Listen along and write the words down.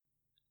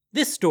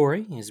This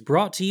story is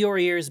brought to your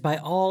ears by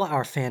all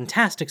our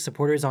fantastic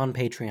supporters on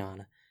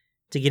Patreon.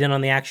 To get in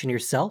on the action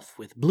yourself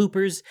with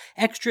bloopers,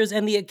 extras,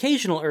 and the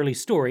occasional early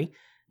story,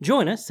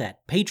 join us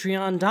at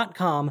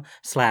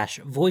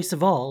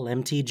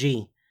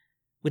patreon.com/voiceofallmtg.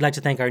 We'd like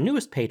to thank our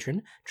newest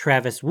patron,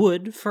 Travis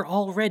Wood, for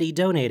already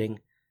donating.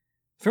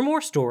 For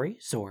more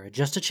stories or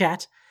just a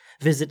chat,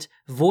 visit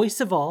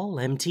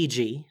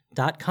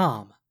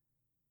voiceofallmtg.com.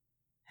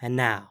 And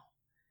now,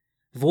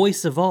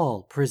 Voice of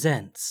All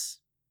presents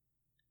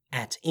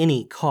At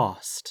Any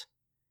Cost,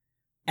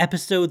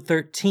 Episode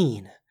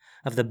 13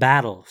 of the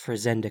Battle for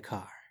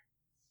Zendikar.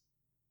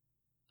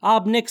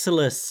 Ob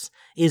Nixilis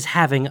is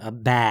having a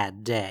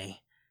bad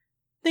day.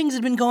 Things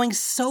had been going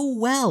so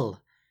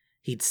well.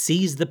 He'd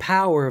seized the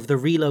power of the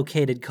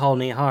relocated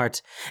Khalni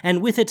Heart,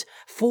 and with it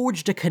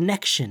forged a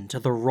connection to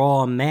the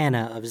raw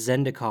mana of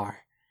Zendikar.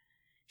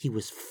 He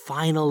was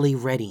finally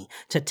ready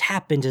to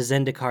tap into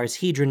Zendikar's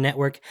Hedron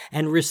network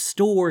and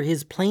restore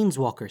his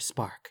Planeswalker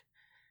spark.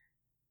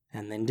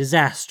 And then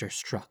disaster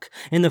struck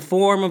in the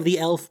form of the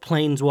elf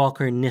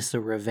planeswalker Nissa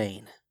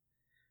Ravane.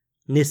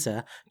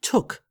 Nissa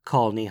took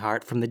Khalni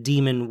Heart from the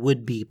demon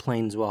would-be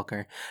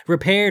planeswalker,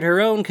 repaired her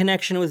own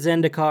connection with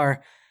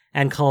Zendikar,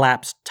 and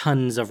collapsed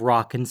tons of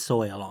rock and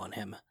soil on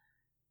him.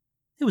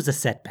 It was a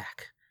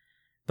setback,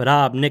 but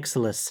Ob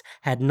Nixilis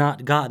had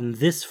not gotten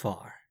this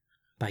far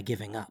by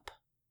giving up.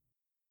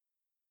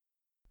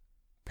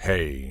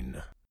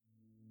 Pain.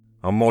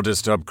 A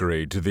modest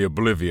upgrade to the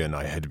oblivion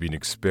I had been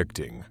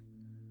expecting.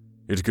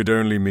 It could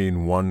only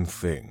mean one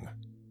thing.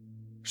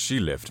 She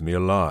left me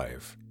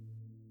alive.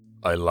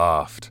 I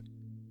laughed.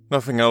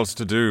 Nothing else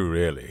to do,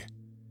 really.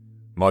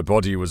 My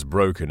body was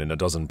broken in a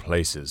dozen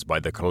places by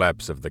the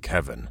collapse of the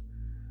cavern,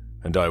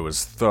 and I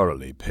was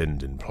thoroughly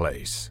pinned in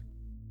place.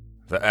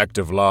 The act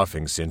of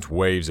laughing sent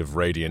waves of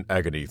radiant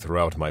agony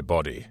throughout my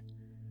body,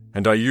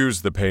 and I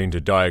used the pain to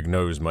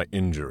diagnose my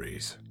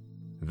injuries.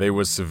 They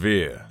were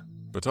severe,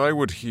 but I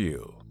would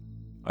heal.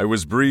 I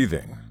was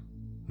breathing.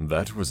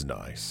 That was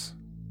nice.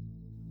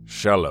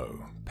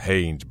 Shallow,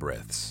 pained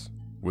breaths,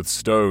 with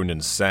stone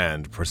and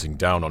sand pressing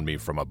down on me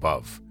from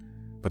above,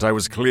 but I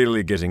was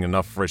clearly getting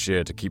enough fresh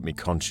air to keep me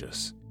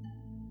conscious.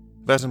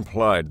 That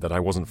implied that I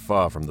wasn't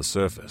far from the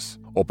surface,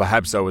 or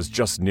perhaps I was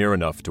just near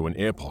enough to an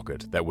air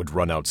pocket that would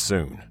run out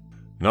soon.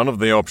 None of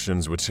the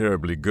options were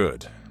terribly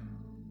good,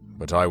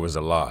 but I was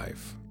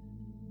alive.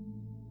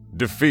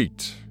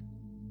 Defeat,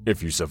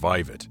 if you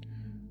survive it,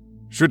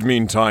 should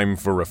mean time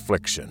for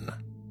reflection.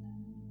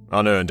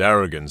 Unearned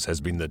arrogance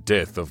has been the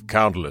death of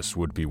countless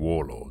would-be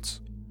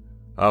warlords.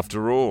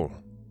 After all,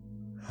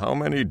 how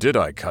many did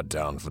I cut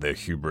down for their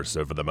hubris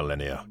over the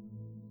millennia?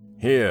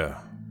 Here,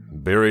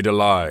 buried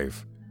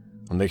alive,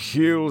 on the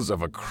heels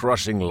of a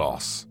crushing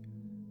loss,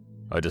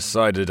 I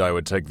decided I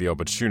would take the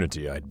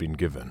opportunity I'd been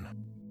given.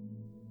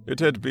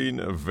 It had been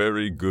a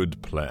very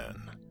good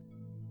plan.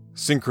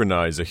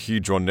 Synchronize a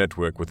Hedron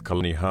network with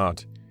Khalni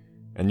Heart,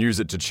 and use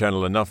it to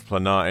channel enough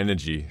planar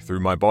energy through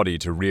my body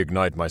to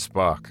reignite my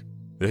spark.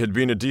 There had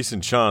been a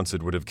decent chance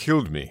it would have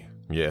killed me,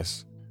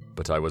 yes,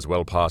 but I was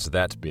well past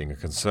that being a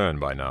concern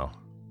by now.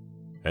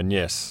 And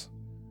yes,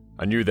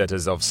 I knew that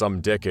as of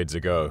some decades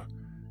ago,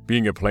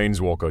 being a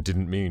planeswalker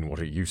didn't mean what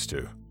it used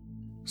to.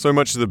 So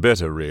much the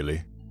better,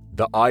 really.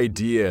 The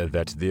idea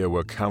that there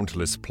were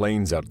countless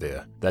planes out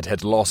there that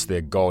had lost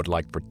their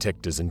godlike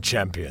protectors and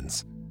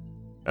champions.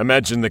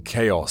 Imagine the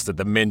chaos that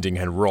the Mending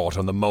had wrought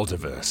on the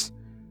multiverse.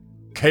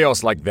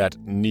 Chaos like that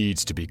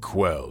needs to be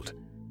quelled.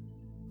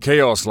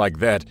 Chaos like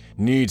that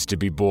needs to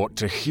be brought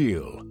to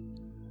heel.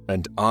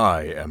 And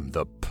I am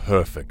the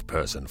perfect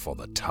person for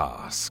the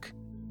task.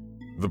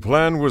 The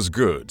plan was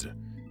good,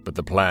 but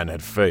the plan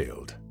had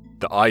failed.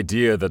 The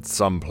idea that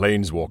some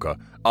planeswalker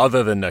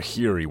other than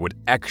Nahiri would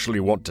actually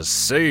want to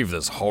save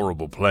this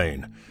horrible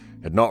plane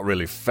had not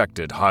really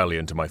factored highly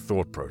into my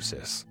thought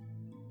process.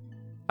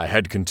 I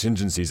had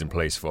contingencies in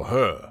place for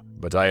her,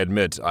 but I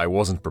admit I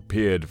wasn't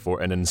prepared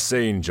for an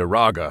insane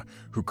Jiraga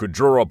who could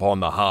draw upon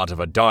the heart of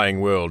a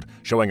dying world,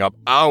 showing up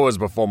hours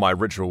before my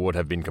ritual would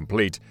have been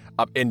complete,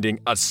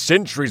 upending a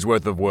century's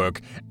worth of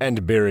work,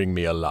 and burying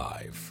me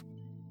alive.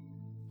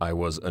 I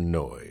was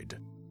annoyed.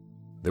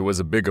 There was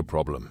a bigger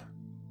problem,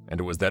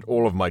 and it was that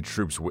all of my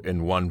troops were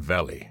in one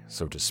valley,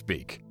 so to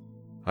speak.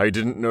 I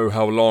didn't know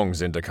how long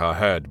Zendikar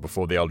had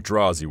before the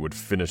Eldrazi would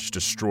finish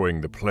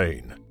destroying the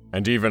plane,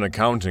 and even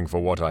accounting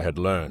for what I had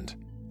learned,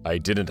 I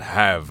didn't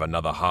have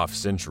another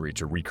half-century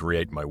to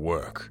recreate my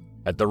work.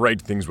 At the rate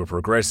things were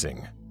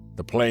progressing,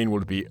 the plane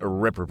would be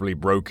irreparably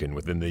broken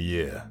within the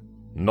year.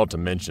 Not to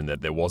mention that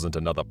there wasn't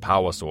another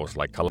power source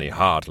like Khalni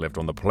Heart left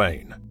on the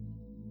plane.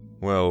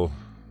 Well,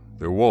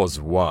 there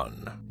was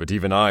one, but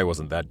even I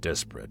wasn't that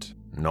desperate.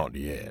 Not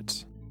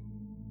yet.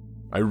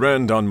 I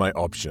ran down my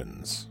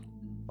options.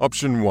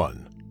 Option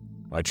 1.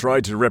 I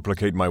tried to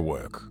replicate my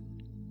work.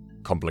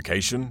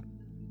 Complication?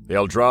 The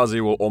Eldrazi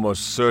will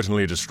almost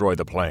certainly destroy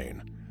the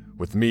plane,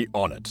 with me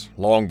on it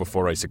long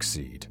before I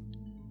succeed.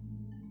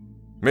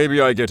 Maybe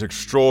I get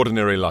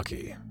extraordinarily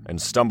lucky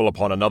and stumble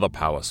upon another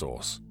power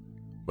source,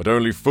 but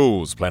only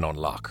fools plan on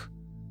luck.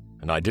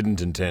 and I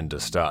didn't intend to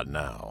start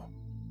now.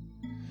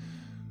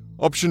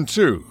 Option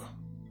 2.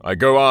 I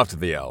go after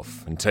the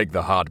elf and take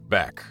the heart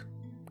back.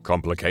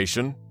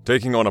 Complication?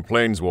 Taking on a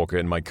planeswalker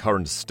in my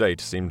current state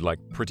seemed like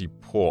pretty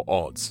poor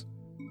odds,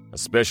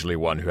 especially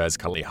one who has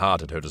Kali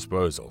Heart at her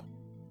disposal.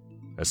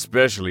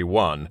 Especially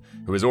one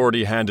who has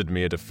already handed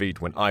me a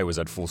defeat when I was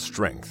at full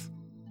strength.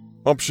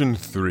 Option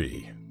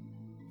 3.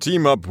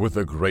 Team up with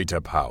a greater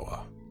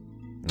power.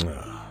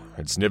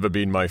 It's never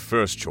been my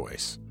first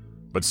choice,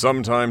 but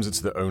sometimes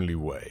it's the only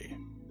way.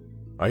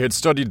 I had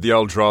studied the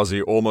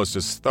Eldrazi almost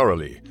as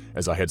thoroughly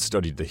as I had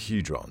studied the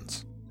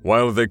Hedrons.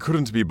 While they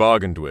couldn't be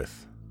bargained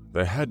with,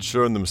 they had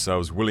shown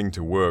themselves willing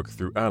to work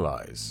through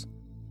allies.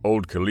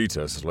 Old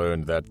Kalitas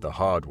learned that the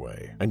hard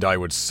way, and I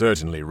would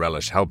certainly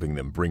relish helping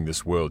them bring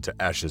this world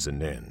to ashes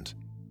and end.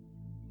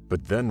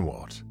 But then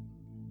what?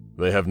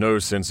 They have no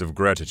sense of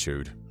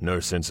gratitude, no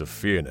sense of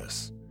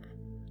fairness.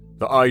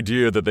 The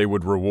idea that they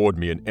would reward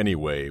me in any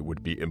way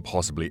would be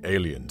impossibly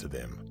alien to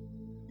them.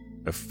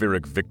 A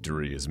Pyrrhic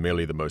victory is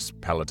merely the most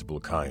palatable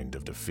kind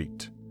of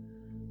defeat.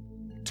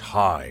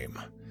 Time.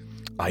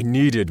 I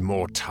needed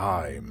more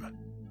time.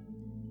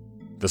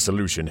 The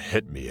solution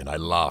hit me and I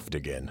laughed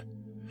again.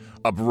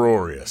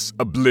 Uproarious,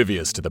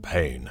 oblivious to the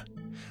pain.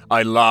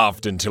 I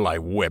laughed until I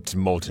wept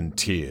molten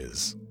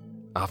tears.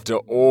 After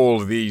all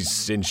these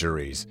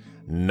centuries,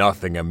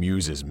 nothing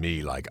amuses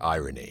me like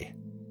irony.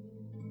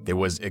 There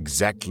was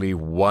exactly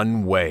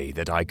one way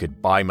that I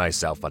could buy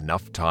myself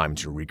enough time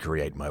to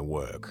recreate my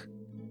work.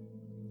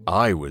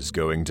 I was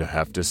going to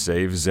have to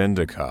save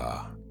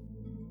Zendikar.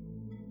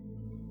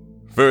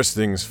 First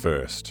things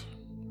first,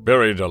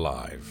 buried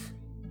alive.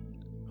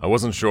 I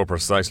wasn't sure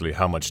precisely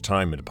how much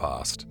time had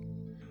passed.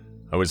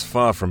 I was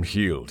far from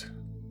healed,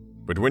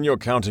 but when you're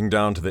counting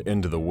down to the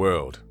end of the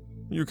world,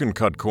 you can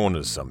cut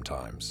corners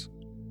sometimes.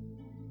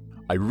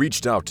 I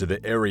reached out to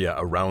the area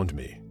around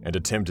me and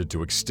attempted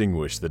to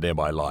extinguish the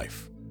nearby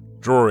life,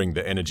 drawing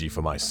the energy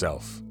for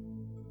myself.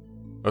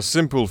 A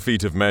simple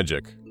feat of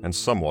magic and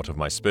somewhat of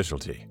my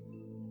specialty.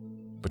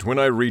 But when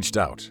I reached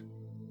out,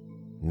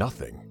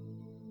 nothing.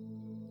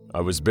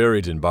 I was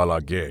buried in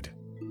Bala Ged,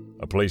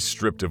 a place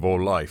stripped of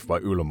all life by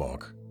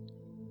Ulamog.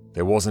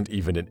 There wasn't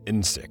even an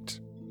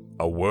insect,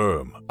 a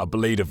worm, a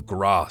blade of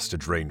grass to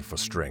drain for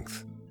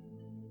strength.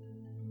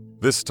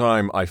 This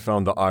time I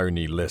found the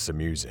irony less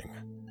amusing.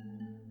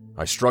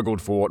 I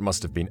struggled for what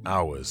must have been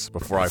hours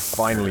before I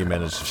finally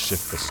managed to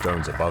shift the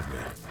stones above me.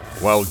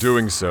 While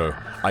doing so,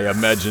 I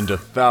imagined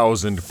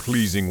 1,000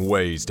 pleasing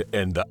ways to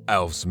end the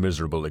elf's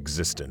miserable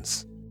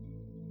existence.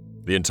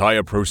 The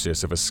entire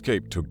process of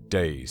escape took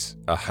days.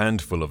 A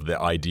handful of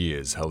their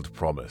ideas held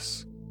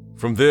promise.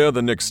 From there,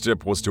 the next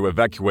step was to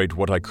evacuate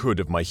what I could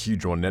of my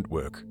Hedron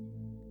network.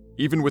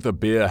 Even with a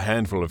bare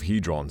handful of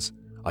Hedrons,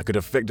 I could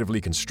effectively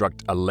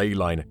construct a ley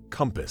line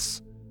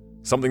compass,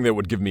 something that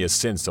would give me a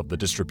sense of the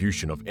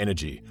distribution of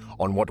energy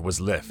on what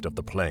was left of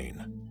the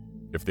plane.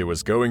 If there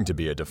was going to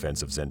be a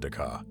defense of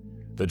Zendikar,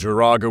 the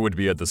Jiraga would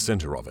be at the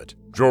center of it,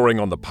 drawing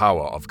on the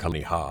power of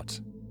Kali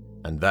Heart.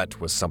 And that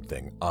was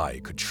something I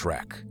could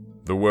track.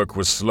 The work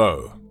was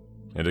slow,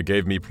 and it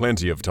gave me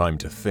plenty of time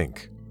to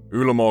think.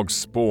 Ulamog's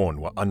spawn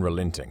were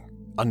unrelenting,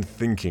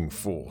 unthinking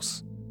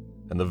force,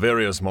 and the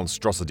various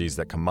monstrosities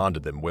that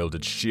commanded them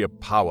wielded sheer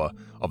power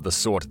of the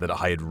sort that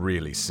I had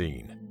rarely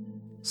seen.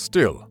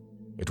 Still,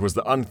 it was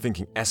the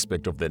unthinking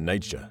aspect of their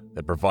nature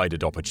that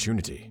provided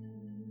opportunity.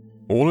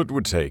 All it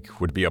would take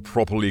would be a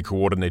properly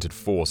coordinated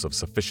force of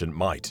sufficient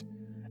might,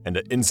 and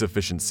an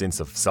insufficient sense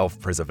of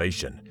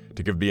self-preservation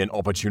to give me an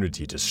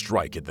opportunity to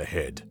strike at the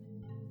head.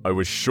 I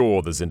was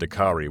sure the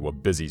Zendikari were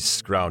busy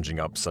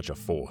scrounging up such a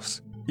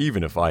force,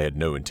 even if I had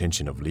no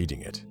intention of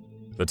leading it.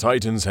 The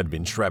Titans had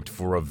been trapped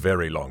for a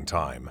very long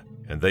time,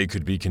 and they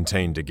could be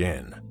contained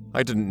again.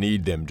 I didn't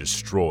need them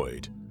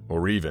destroyed,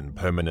 or even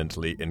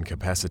permanently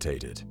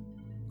incapacitated.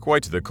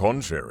 Quite the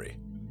contrary.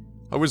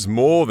 I was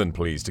more than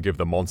pleased to give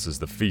the monsters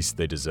the feast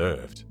they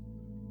deserved.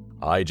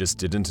 I just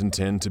didn't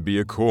intend to be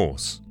a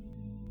corpse.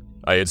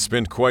 I had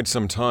spent quite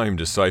some time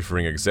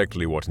deciphering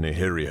exactly what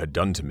Nahiri had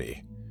done to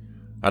me,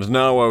 and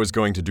now I was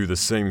going to do the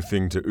same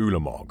thing to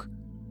Ulamog,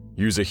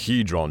 use a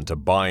Hedron to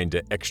bind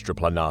an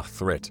extraplanar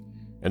threat,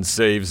 and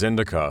save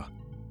Zendikar.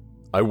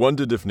 I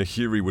wondered if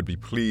Nahiri would be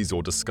pleased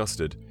or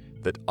disgusted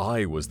that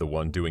I was the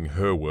one doing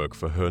her work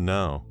for her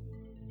now.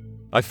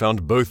 I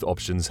found both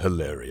options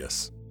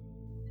hilarious.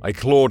 I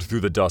clawed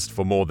through the dust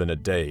for more than a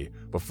day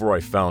before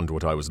I found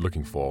what I was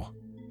looking for.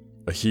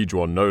 A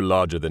Hedron no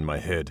larger than my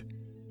head,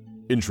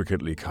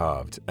 intricately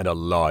carved and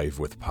alive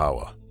with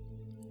power.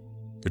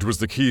 It was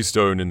the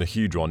keystone in the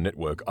Hedron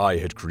network I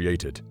had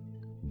created,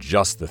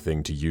 just the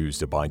thing to use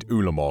to bind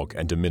Ulamog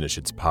and diminish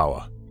its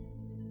power.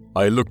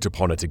 I looked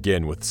upon it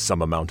again with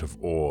some amount of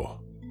awe.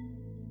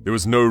 There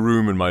was no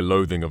room in my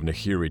loathing of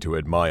Nahiri to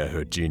admire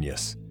her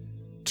genius.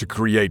 To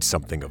create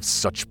something of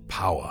such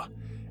power,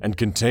 and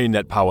contain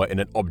that power in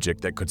an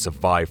object that could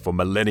survive for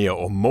millennia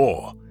or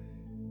more.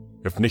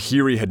 If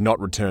Nahiri had not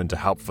returned to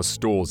help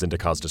forestall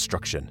Zendikar's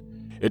destruction,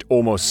 it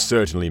almost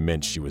certainly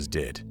meant she was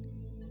dead.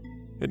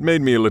 It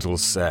made me a little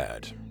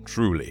sad,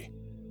 truly,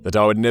 that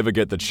I would never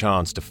get the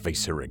chance to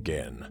face her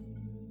again.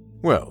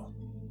 Well,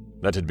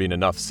 that had been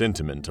enough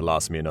sentiment to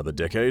last me another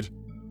decade,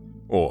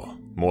 or,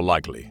 more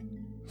likely,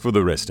 for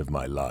the rest of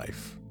my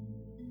life.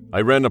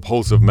 I ran a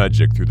pulse of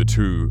magic through the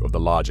two of the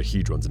larger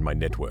hedrons in my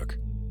network,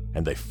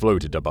 and they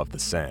floated above the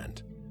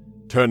sand,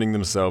 turning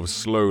themselves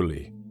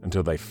slowly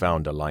until they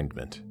found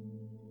alignment.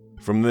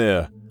 From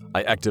there,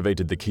 I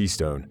activated the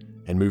keystone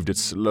and moved it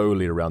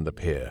slowly around the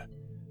pair,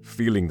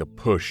 feeling the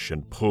push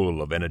and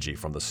pull of energy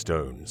from the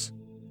stones.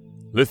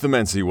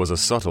 Lithomancy was a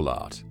subtle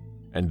art,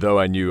 and though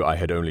I knew I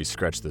had only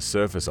scratched the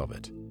surface of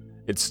it,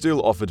 it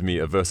still offered me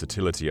a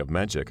versatility of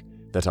magic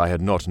that I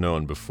had not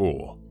known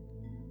before.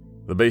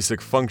 The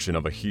basic function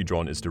of a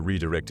hedron is to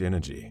redirect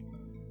energy,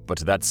 but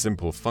that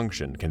simple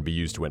function can be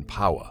used to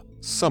empower,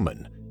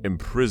 summon,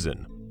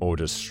 imprison, or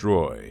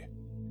destroy.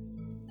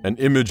 An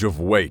image of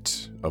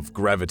weight, of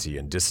gravity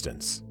and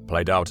distance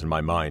played out in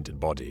my mind and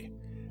body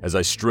as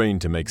I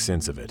strained to make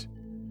sense of it.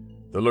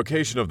 The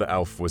location of the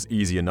elf was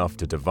easy enough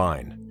to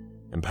divine.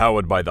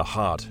 Empowered by the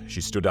heart,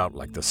 she stood out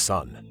like the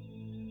sun.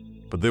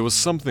 But there was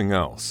something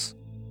else,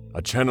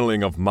 a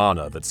channeling of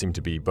mana that seemed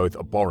to be both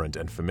abhorrent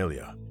and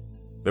familiar.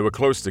 They were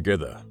close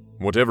together,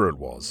 whatever it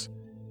was.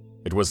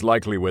 It was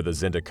likely where the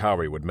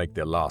Zendikari would make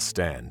their last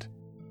stand.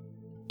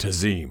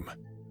 Tazeem.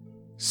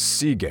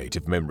 Seagate,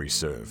 if memory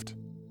served.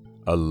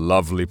 A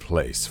lovely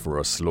place for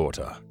a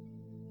slaughter.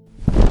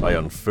 I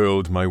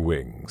unfurled my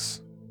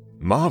wings.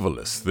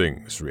 Marvelous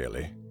things,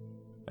 really.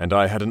 And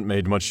I hadn't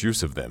made much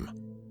use of them.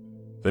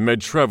 They made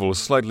travel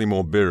slightly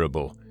more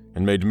bearable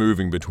and made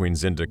moving between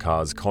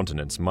Zendikar's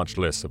continents much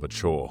less of a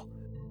chore.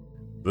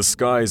 The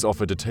skies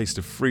offered a taste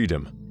of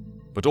freedom,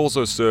 but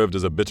also served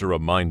as a bitter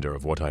reminder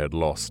of what I had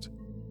lost.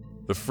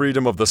 The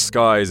freedom of the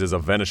skies is a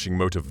vanishing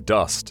mote of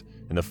dust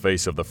in the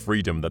face of the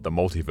freedom that the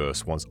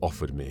multiverse once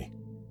offered me.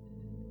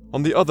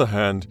 On the other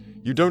hand,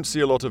 you don't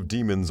see a lot of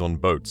demons on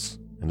boats,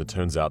 and it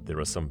turns out there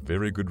are some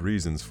very good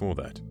reasons for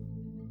that.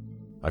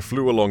 I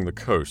flew along the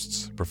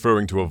coasts,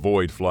 preferring to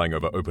avoid flying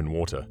over open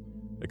water,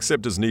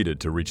 except as needed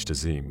to reach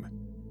Tazeem.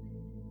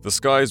 The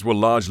skies were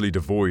largely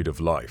devoid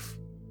of life.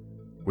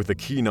 With a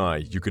keen eye,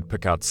 you could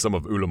pick out some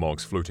of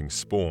Ulamog's floating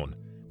spawn,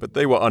 but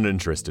they were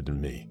uninterested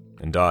in me,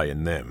 and I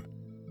in them.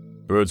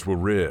 Birds were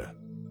rare.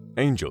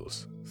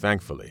 Angels,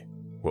 thankfully,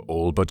 were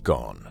all but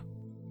gone.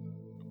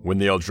 When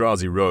the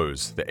Eldrazi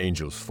rose, the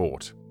angels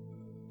fought.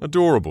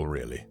 Adorable,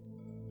 really.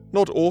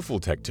 Not awful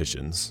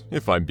tacticians,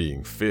 if I'm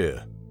being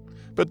fair,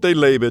 but they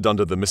labored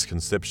under the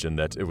misconception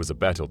that it was a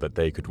battle that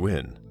they could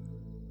win.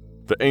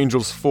 The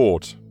angels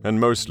fought, and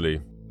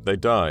mostly, they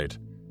died.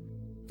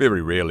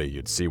 Very rarely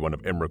you'd see one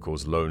of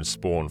Emrakul's lone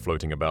spawn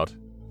floating about,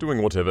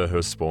 doing whatever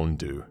her spawn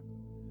do.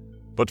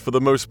 But for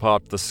the most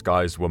part, the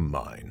skies were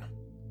mine.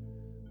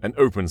 An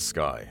open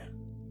sky,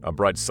 a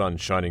bright sun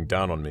shining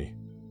down on me,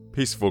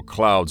 peaceful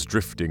clouds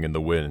drifting in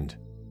the wind,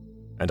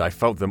 and I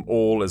felt them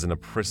all as an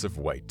oppressive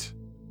weight,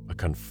 a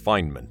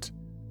confinement.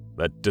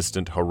 That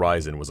distant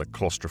horizon was a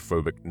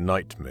claustrophobic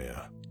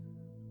nightmare.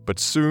 But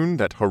soon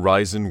that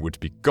horizon would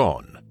be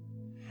gone,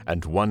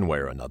 and one way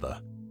or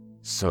another,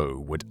 so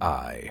would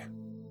I.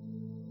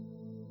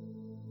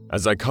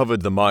 As I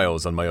covered the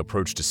miles on my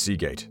approach to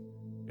Seagate,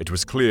 it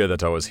was clear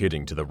that I was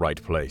heading to the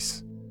right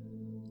place.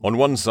 On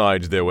one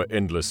side there were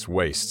endless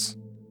wastes.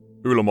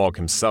 Ulamog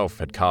himself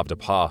had carved a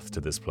path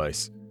to this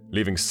place,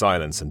 leaving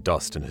silence and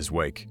dust in his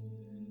wake.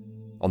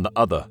 On the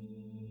other,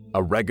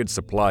 a ragged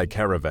supply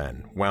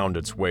caravan wound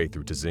its way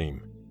through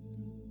Tazeem.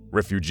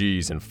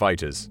 Refugees and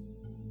fighters,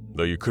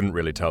 though you couldn't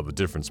really tell the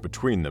difference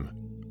between them,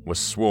 were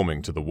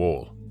swarming to the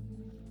wall.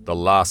 The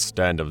last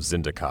stand of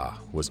Zendikar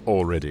was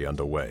already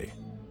underway.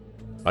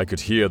 I could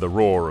hear the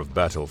roar of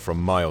battle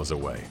from miles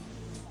away.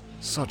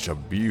 Such a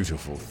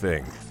beautiful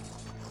thing.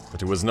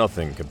 But it was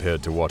nothing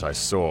compared to what I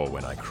saw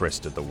when I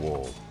crested the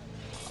wall.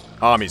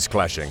 Armies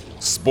clashing,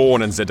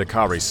 Spawn and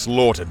Zendikari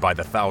slaughtered by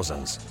the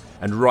thousands,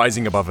 and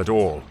rising above it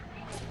all,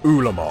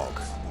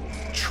 Ulamog,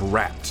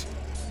 trapped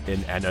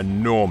in an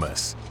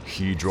enormous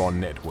hedron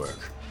network.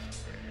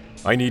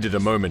 I needed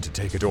a moment to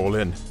take it all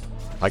in.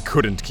 I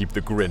couldn't keep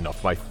the grin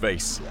off my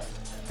face.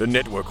 The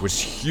network was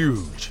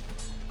huge.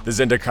 The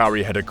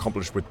Zendikari had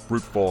accomplished with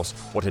brute force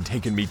what had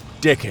taken me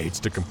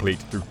decades to complete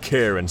through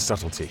care and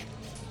subtlety.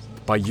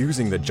 By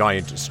using the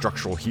giant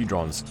structural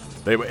hedrons,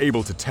 they were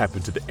able to tap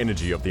into the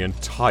energy of the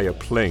entire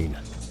plane.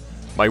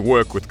 My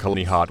work with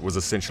Kalani Heart was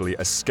essentially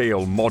a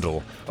scale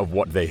model of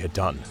what they had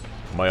done.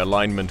 My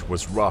alignment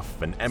was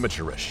rough and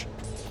amateurish,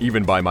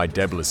 even by my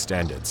dabbler's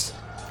standards,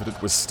 but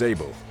it was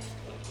stable.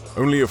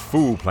 Only a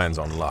fool plans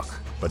on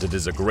luck, but it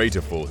is a greater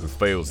fool who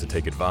fails to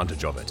take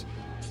advantage of it.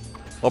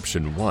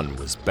 Option 1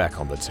 was back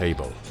on the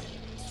table.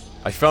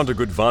 I found a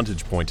good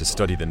vantage point to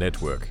study the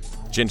network,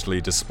 gently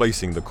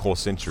displacing the core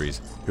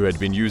sentries who had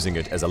been using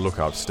it as a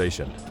lookout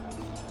station.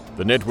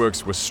 The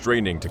networks were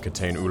straining to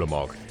contain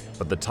Ulamog,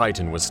 but the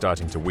Titan was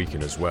starting to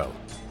weaken as well.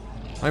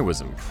 I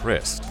was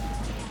impressed.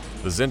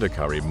 The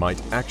Zendikari might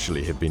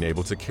actually have been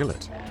able to kill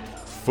it.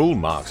 Full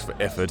marks for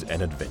effort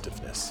and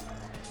inventiveness.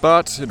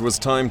 But it was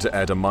time to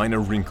add a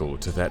minor wrinkle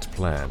to that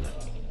plan.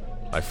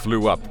 I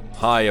flew up,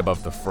 high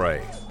above the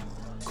fray.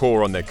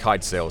 Core on their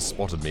kite sails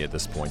spotted me at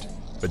this point,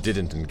 but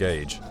didn't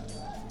engage.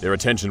 Their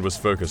attention was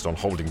focused on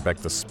holding back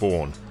the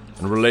spawn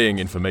and relaying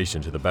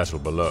information to the battle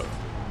below.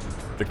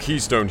 The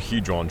Keystone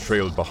Hedron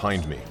trailed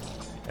behind me,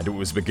 and it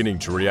was beginning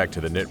to react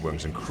to the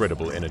network's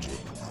incredible energy.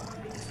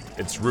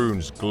 Its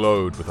runes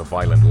glowed with a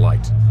violent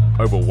light,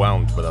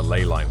 overwhelmed by the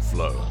ley line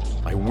flow.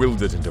 I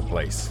willed it into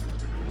place,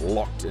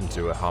 locked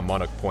into a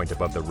harmonic point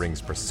above the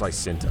ring's precise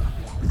center.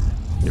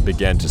 It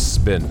began to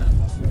spin,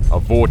 a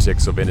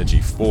vortex of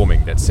energy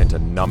forming that sent a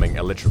numbing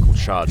electrical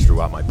charge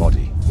throughout my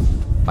body.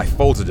 I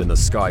faltered in the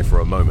sky for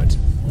a moment.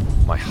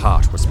 My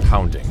heart was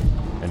pounding,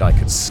 and I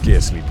could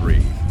scarcely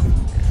breathe.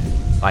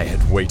 I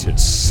had waited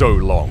so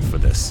long for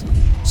this.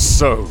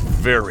 So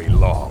very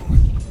long.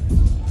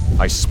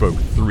 I spoke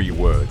 3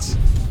 words.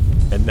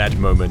 In that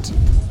moment,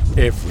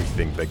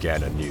 everything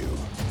began anew.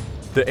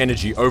 The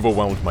energy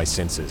overwhelmed my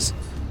senses.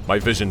 My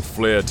vision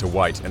flared to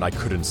white, and I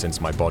couldn't sense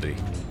my body.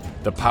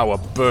 The power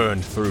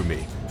burned through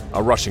me,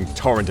 a rushing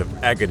torrent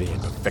of agony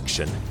and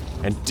perfection,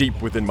 and deep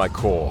within my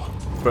core,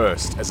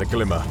 first as a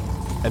glimmer,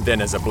 and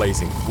then as a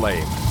blazing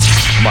flame,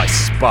 my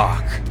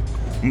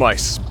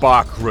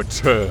spark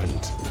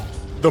returned.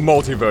 The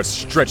multiverse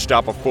stretched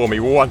out before me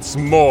once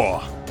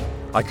more.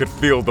 I could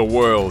feel the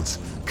worlds,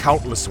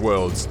 countless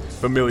worlds,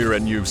 familiar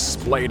and new,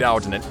 splayed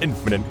out in an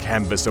infinite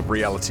canvas of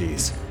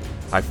realities.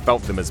 I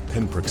felt them as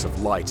pinpricks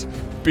of light,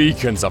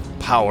 beacons of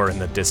power in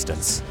the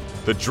distance.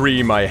 The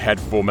dream I had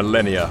for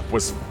millennia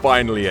was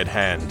finally at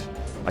hand.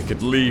 I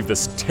could leave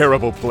this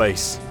terrible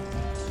place.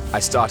 I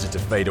started to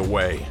fade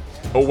away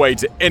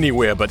to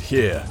anywhere but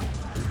here.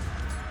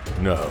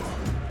 No,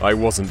 I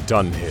wasn't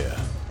done here.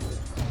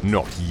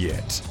 Not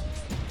yet.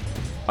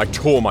 I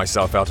tore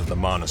myself out of the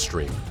mana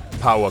stream,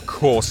 power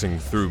coursing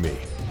through me.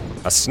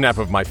 A snap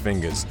of my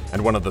fingers,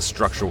 and one of the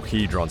structural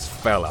hedrons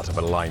fell out of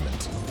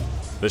alignment.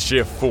 The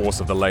sheer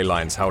force of the ley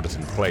lines held it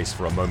in place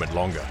for a moment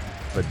longer,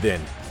 but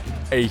then,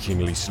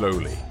 achingly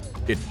slowly,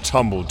 it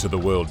tumbled to the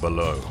world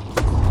below.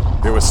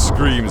 There were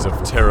screams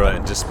of terror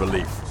and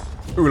disbelief.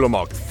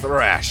 Ulamog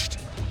thrashed,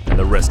 and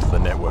the rest of the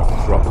network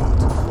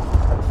crumbled.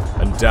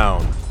 And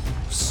down,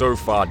 so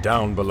far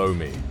down below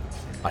me,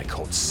 I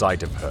caught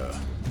sight of her.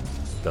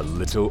 The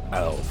little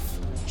elf.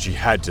 She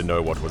had to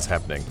know what was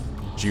happening.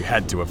 She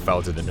had to have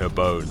felt it in her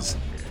bones.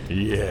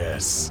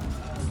 Yes,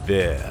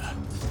 there.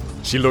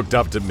 She looked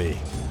up to me,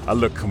 a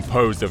look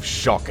composed of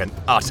shock and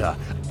utter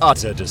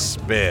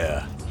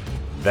despair.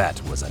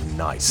 That was a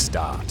nice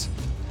start.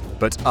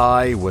 But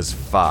I was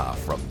far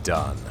from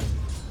done.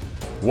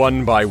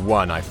 One by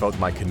one, I felt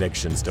my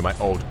connections to my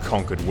old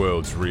conquered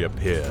worlds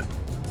reappear.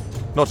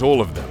 Not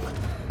all of them,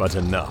 but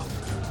enough.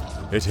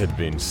 It had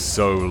been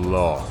so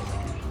long.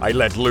 I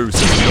let loose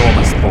an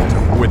enormous bolt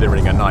of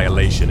withering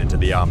annihilation into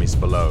the armies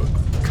below,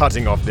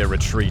 cutting off their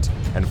retreat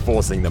and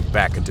forcing them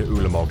back into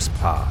Ulamog's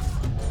path.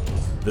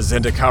 The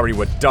Zendikari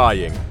were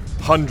dying,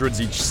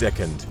 hundreds each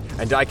second,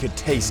 and I could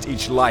taste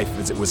each life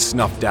as it was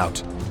snuffed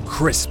out,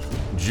 crisp,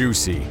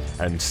 juicy,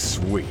 and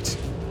sweet.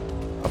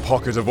 A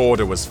pocket of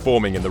order was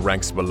forming in the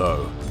ranks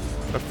below.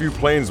 A few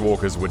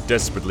planeswalkers were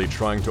desperately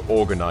trying to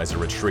organize a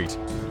retreat,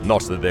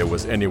 not that there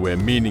was anywhere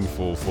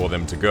meaningful for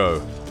them to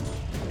go.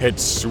 Head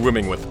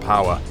swimming with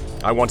power,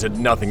 I wanted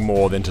nothing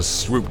more than to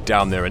swoop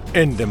down there and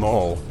end them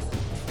all.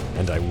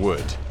 And I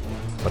would,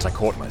 but I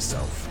caught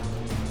myself.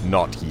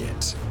 Not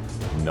yet.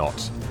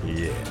 Not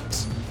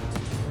yet.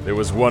 There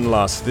was one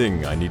last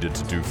thing I needed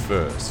to do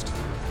first.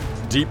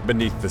 Deep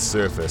beneath the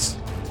surface,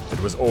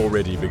 it was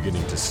already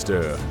beginning to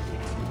stir.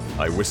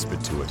 I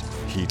whispered to it,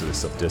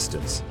 heedless of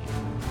distance.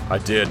 I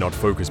dared not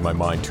focus my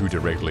mind too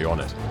directly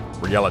on it.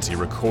 Reality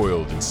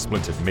recoiled and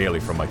splintered merely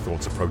from my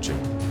thoughts approaching.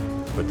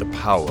 But the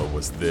power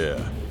was there,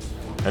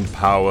 and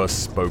power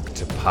spoke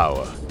to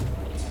power.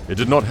 It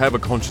did not have a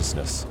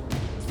consciousness,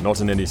 not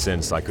in any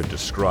sense I could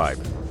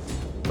describe,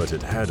 but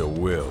it had a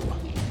will,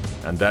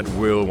 and that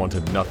will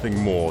wanted nothing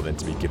more than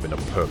to be given a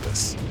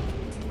purpose.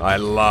 I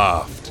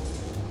laughed.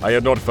 I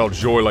had not felt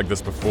joy like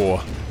this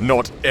before,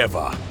 not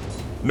ever.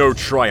 No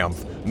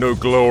triumph, no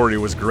glory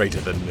was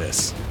greater than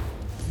this.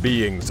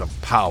 Beings of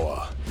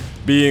power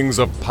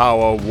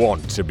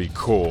want to be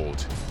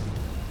called.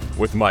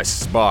 With my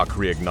spark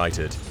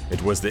reignited,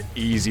 it was the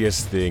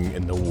easiest thing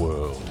in the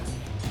world.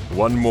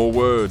 One more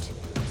word.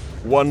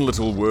 One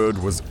little word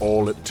was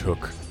all it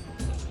took.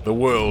 The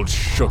world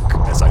shook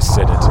as I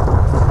said it.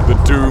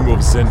 The doom of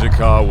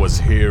Zendikar was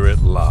here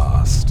at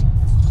last.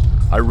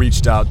 I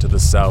reached out to the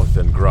south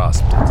and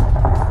grasped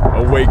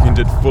it, awakened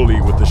it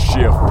fully with the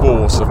sheer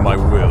force of my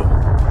will.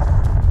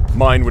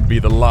 Mine would be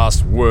the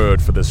last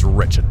word for this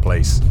wretched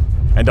place,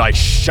 and I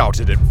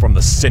shouted it from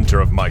the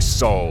center of my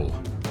soul.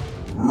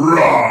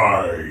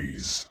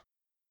 Rise!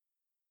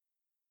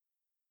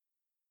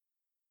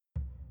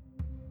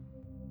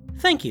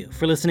 Thank you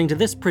for listening to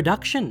this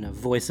production of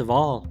Voice of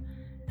All.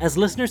 As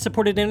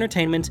listener-supported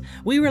entertainment,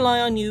 we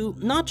rely on you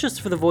not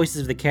just for the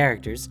voices of the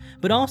characters,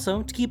 but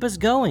also to keep us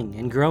going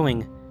and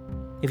growing.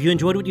 If you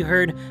enjoyed what you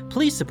heard,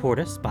 please support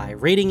us by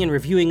rating and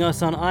reviewing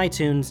us on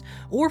iTunes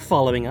or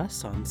following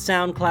us on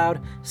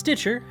SoundCloud,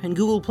 Stitcher, and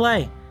Google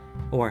Play,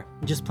 or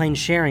just plain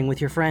sharing with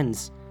your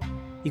friends.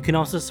 You can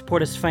also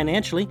support us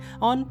financially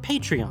on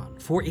Patreon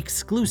for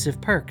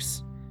exclusive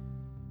perks.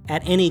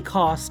 At Any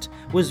Cost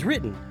was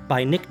written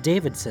by Nick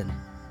Davidson.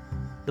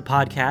 The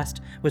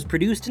podcast was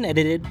produced and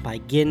edited by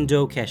Gin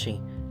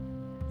Dokeshi.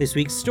 This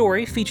week's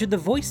story featured the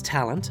voice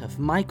talent of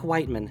Mike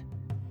Whiteman.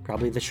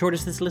 Probably the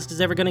shortest this list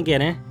is ever gonna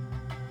get, eh?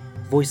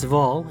 Voice of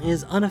All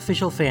is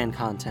unofficial fan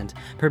content,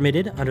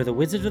 permitted under the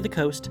Wizards of the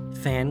Coast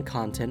fan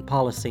content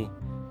policy.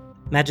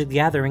 Magic the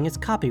Gathering is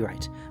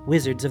copyright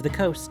Wizards of the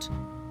Coast.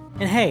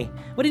 And hey,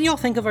 what did y'all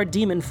think of our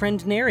demon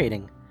friend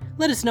narrating?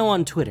 Let us know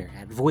on Twitter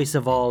at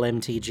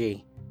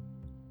VoiceOfAllMTG.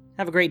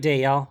 Have a great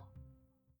day, y'all.